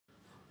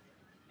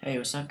Hey,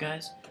 what's up,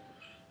 guys?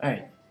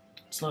 Alright,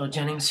 it's Little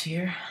Jennings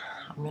here.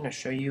 I'm going to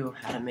show you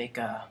how to make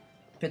a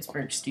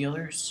Pittsburgh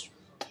Steelers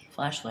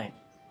flashlight.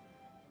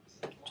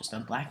 Just a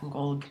black and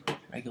gold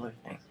regular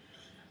thing.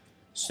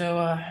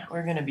 So,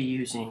 we're going to be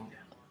using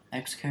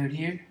Xcode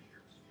here.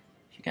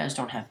 If you guys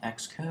don't have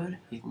Xcode,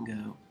 you can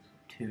go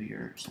to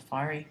your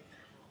Safari,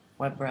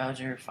 web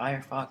browser,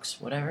 Firefox,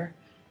 whatever,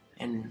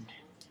 and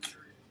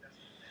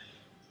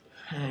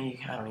I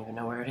don't even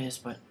know where it is,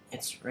 but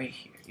it's right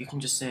here. You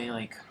can just say,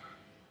 like,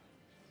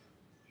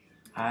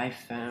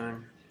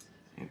 iPhone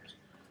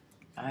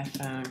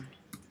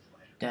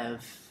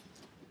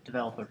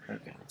developer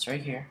program. It's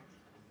right here.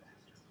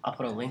 I'll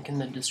put a link in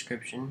the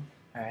description.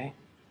 Alright.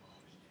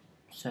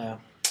 So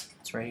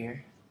it's right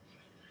here.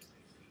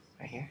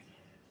 Right here.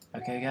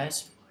 Okay,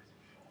 guys.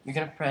 You're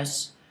gonna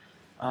press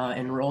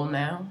enroll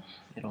now.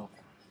 You're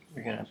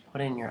gonna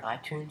put in your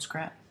iTunes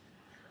crap.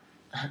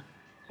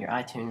 Your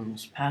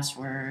iTunes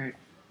password,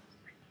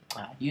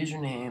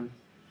 username,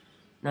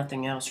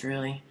 nothing else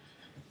really.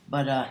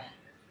 But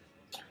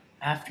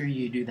after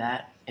you do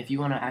that, if you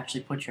want to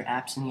actually put your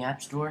apps in the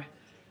App Store,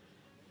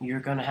 you're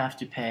gonna have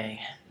to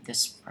pay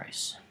this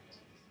price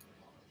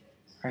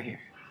right here.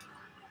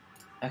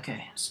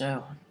 Okay,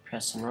 so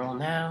press enroll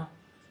now.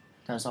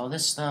 Does all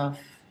this stuff.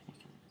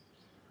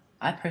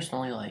 I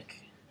personally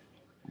like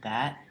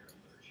that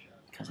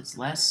because it's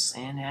less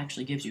and it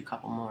actually gives you a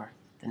couple more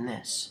than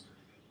this.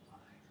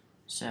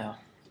 So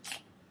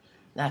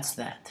that's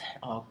that.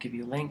 I'll give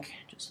you a link.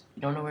 Just if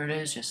you don't know where it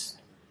is, just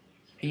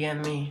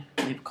PM me,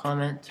 leave a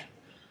comment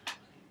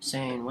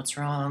saying what's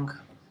wrong.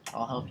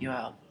 I'll help you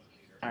out.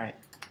 Alright,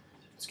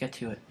 let's get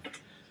to it.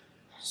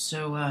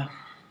 So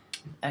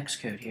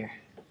Xcode here.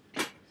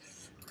 We're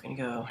gonna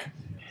go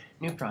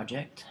new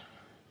project.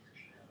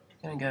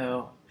 Gonna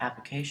go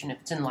application. If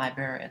it's in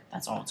library,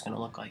 that's all it's gonna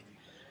look like.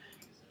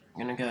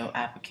 I'm gonna go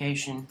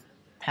application,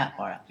 tab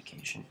bar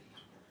application.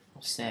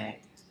 We'll say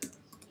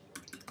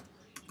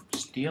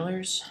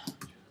Steelers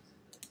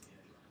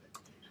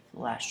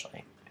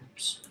flashlight.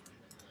 Oops.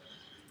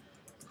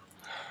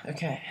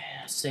 Okay,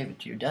 save it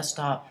to your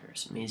desktop for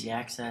some easy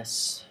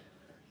access.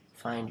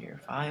 Find your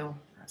file.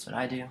 That's what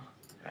I do.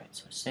 Alright,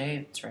 so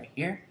save. It's right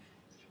here.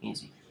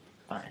 Easy.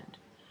 Find.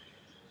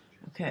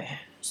 Okay,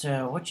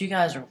 so what you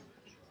guys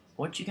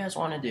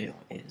want to do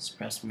is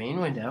press main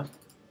window.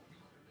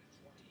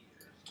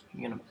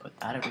 You're gonna put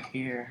that over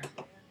here.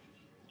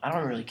 I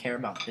don't really care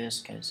about this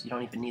because you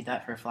don't even need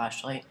that for a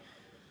flashlight.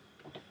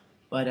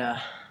 But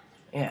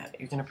yeah,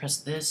 you're gonna press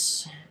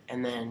this,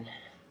 and then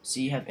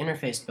see you have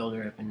interface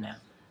builder open now.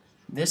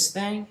 This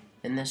thing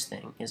and this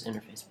thing is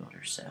interface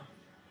builder. So,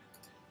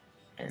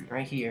 and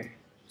right here,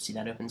 see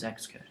that opens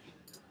Xcode.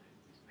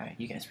 All right,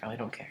 you guys probably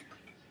don't care.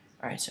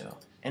 All right, so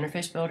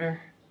interface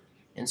builder,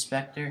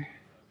 inspector.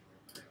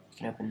 You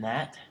can open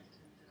that,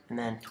 and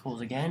then tools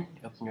again.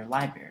 Open your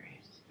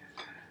library.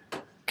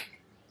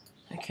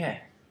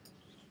 Okay.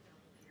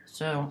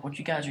 So what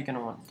you guys are going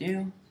to want to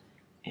do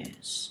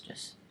is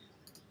just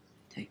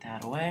take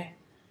that away.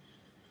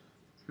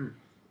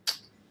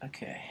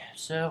 Okay,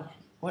 so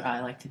what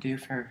I like to do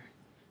for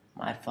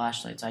my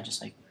flashlights, I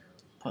just like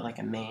put like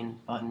a main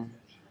button.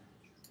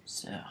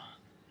 So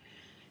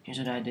here's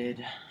what I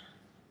did.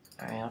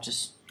 Alright, I'll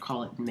just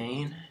call it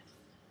main.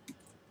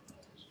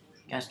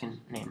 You guys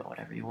can name it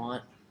whatever you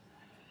want.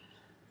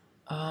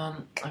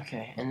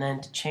 Okay, and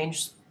then to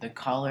change the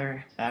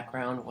color,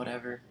 background,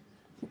 whatever,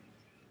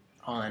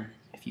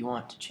 if you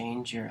want to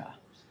change your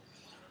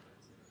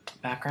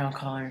background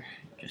color,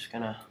 you're just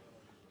gonna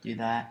do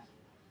that.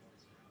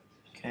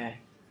 Okay,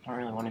 I don't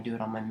really want to do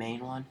it on my main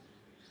one.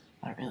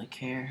 I don't really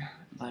care,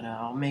 but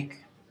I'll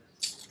make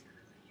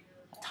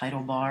a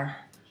title bar,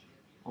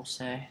 we'll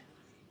say.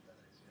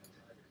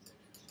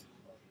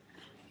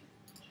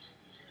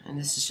 And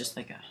this is just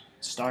like a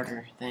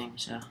starter thing,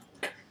 so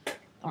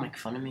don't make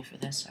fun of me for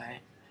this,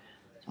 alright?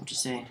 So I'll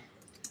just say,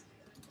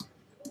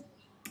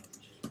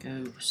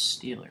 go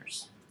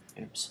Steelers.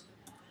 Oops.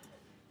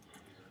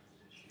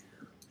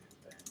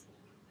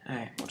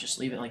 Alright, we'll just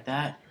leave it like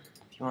that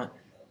if you want.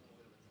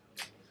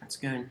 That's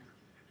good.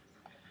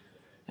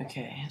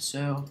 Okay,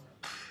 so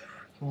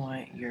you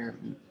want your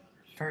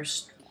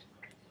first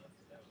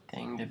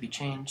thing to be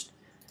changed.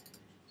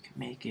 You can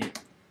make it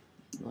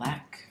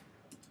black.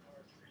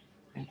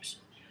 Oops.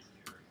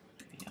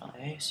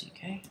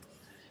 B-L-A-C-K.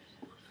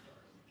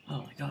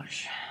 Oh my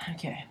gosh.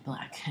 Okay,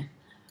 black.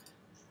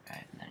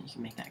 Alright, and then you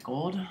can make that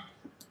gold.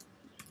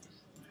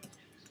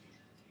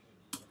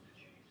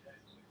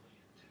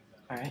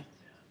 Alright.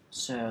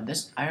 So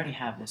this, I already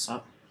have this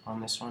up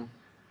on this one.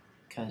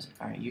 Because,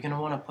 alright, you're going to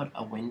want to put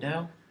a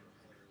window.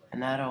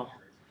 And that'll,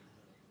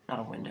 not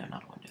a window.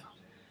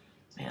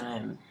 Man,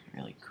 I'm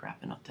really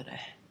crapping up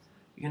today.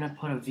 You're going to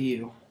put a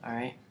view,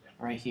 alright,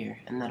 right here.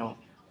 And that'll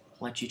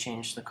let you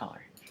change the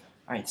color.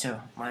 Alright,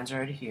 so mine's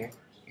already here.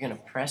 You're going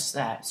to press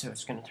that, so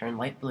it's going to turn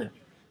light blue,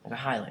 like a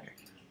highlighter.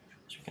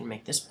 So we're going to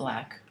make this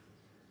black.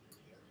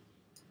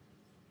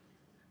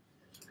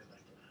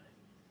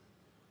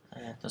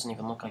 It doesn't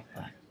even look like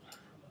black.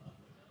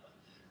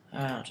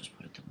 I'll just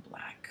put it to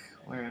black.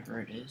 wherever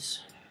it is.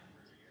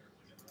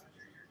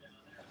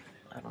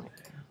 I don't even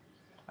know.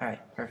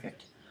 Alright,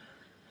 perfect.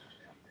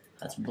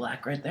 That's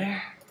black right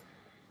there.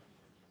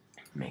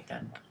 Make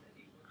that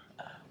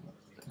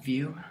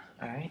view.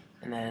 Alright,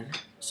 and then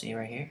see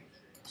right here,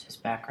 this is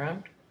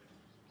background.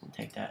 We'll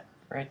take that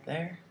right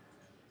there,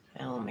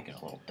 and we'll make it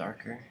a little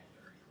darker.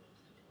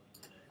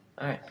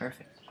 Alright,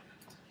 perfect.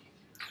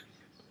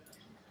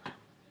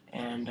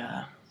 And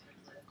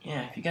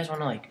yeah, if you guys want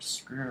to like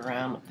screw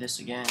around with this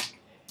again,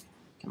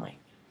 you can like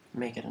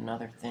make it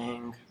another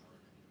thing.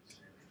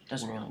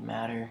 Doesn't really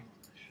matter.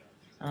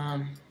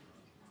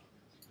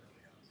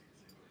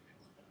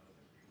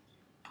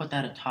 Put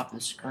that atop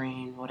the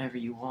screen, whatever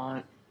you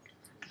want.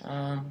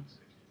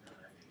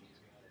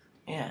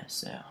 Yeah,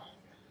 so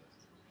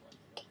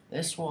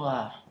this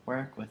will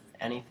work with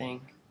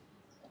anything,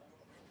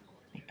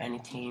 like any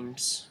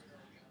teams.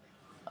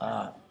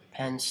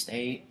 Penn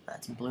State,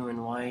 that's blue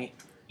and white.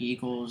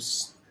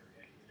 Eagles,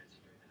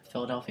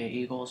 Philadelphia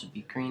Eagles would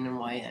be green and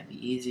white. That'd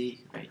be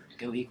easy, right?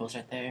 Go Eagles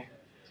right there.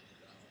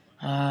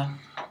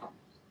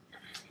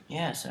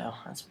 Yeah, so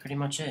that's pretty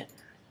much it.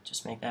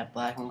 Just make that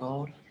black and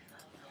gold.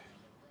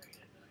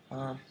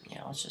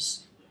 Yeah, let's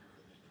just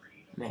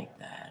make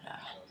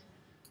that.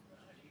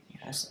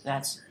 Yeah,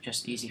 that's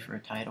just easy for a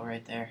title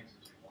right there.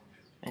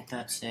 Make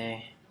that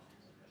say.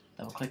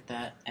 Double click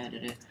that,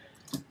 edit it.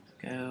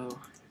 Go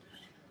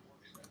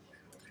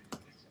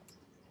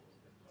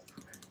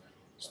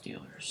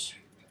Steelers.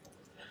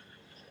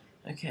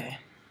 Okay.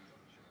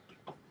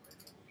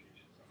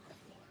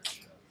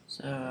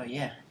 So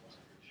yeah,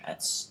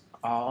 that's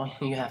all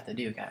you have to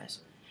do, guys.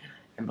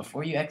 And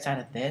before you X out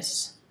of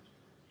this,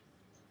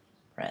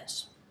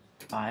 press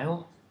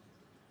File,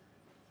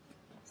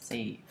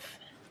 Save.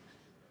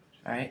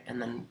 Alright,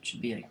 and then it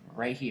should be like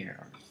right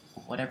here,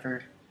 or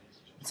whatever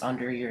it's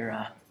under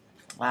your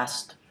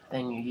last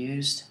thing you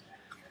used.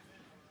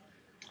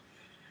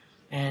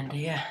 And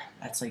yeah,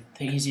 that's like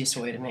the easiest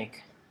way to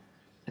make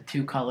a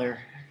 2-color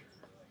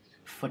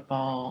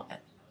football,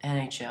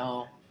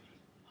 NHL,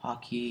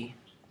 hockey,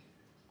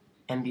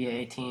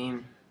 NBA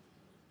team,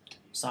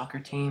 soccer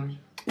team,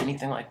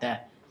 anything like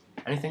that.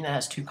 Anything that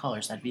has 2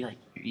 colors, that'd be like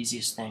your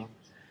easiest thing.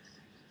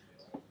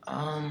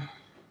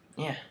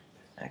 Yeah.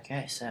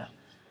 Okay, so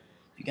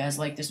if you guys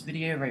like this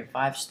video, rate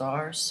 5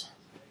 stars.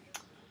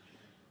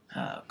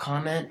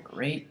 Comment,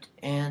 rate,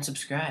 and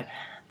subscribe.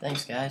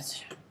 Thanks,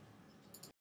 guys.